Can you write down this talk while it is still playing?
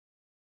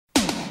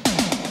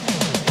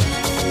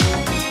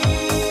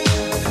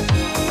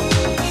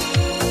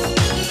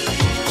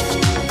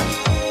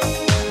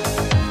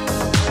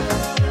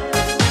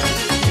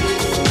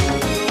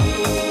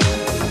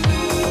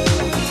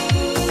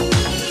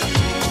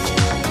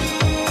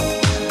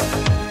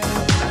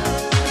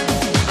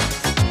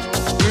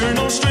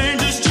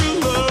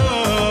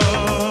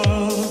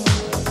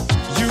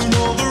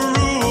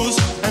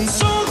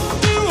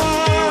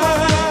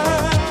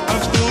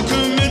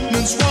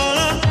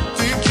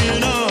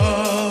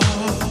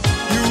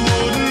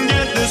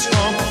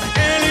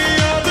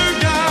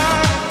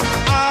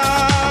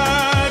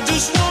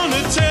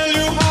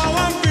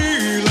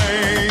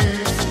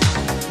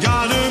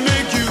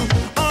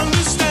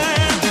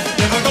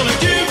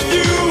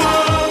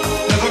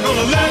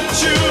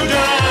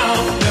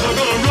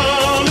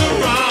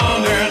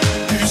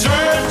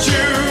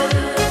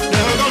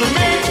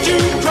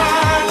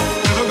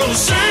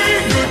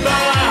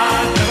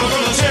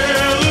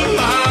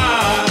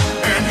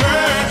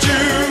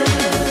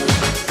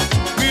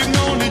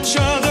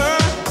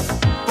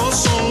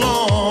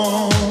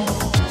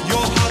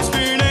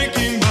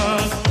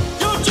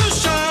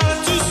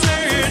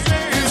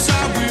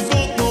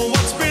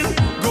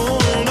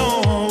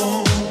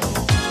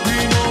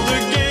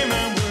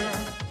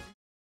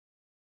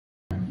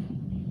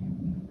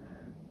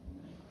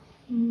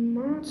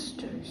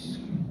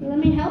Let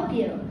me help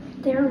you.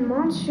 They're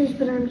monsters,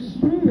 but I'm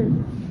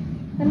human.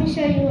 Let me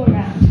show you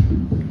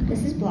around.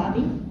 This is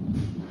Blobby.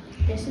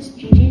 This is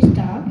Gigi's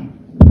dog.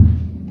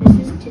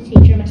 This is to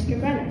teacher Mr.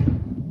 Brenner.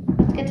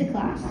 Let's get to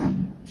class.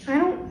 I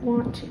don't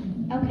want to.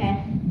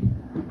 Okay.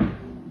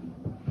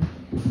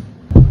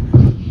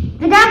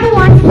 The devil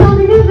wants to kill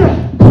the new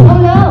girl. Oh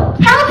no!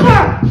 Help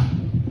her!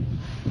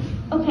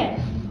 Okay.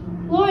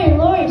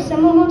 Lori,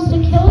 someone wants to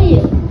kill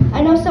you.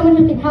 I know someone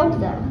who can help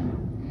them.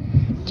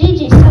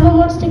 Gigi, someone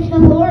wants to kill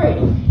Lori.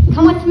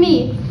 Come with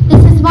me.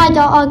 This is my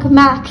dog,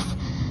 Max.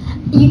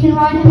 You can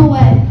ride him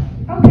away.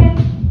 Okay.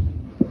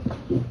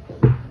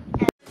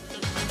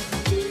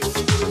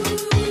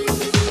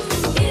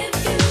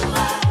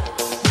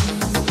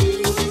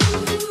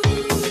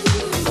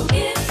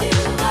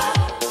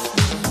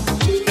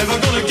 Never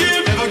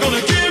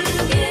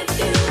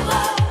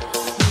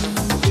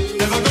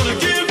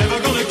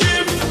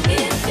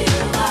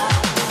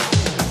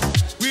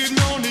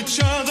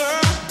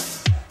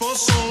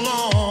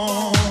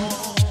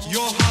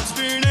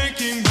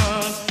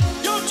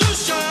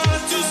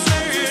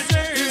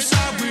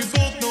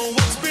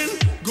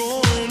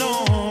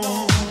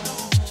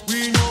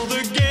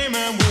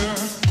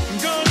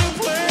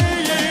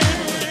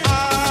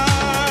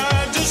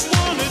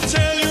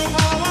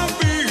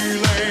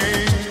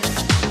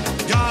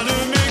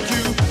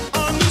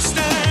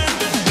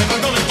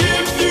gonna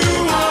give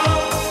you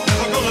up,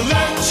 never gonna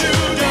let you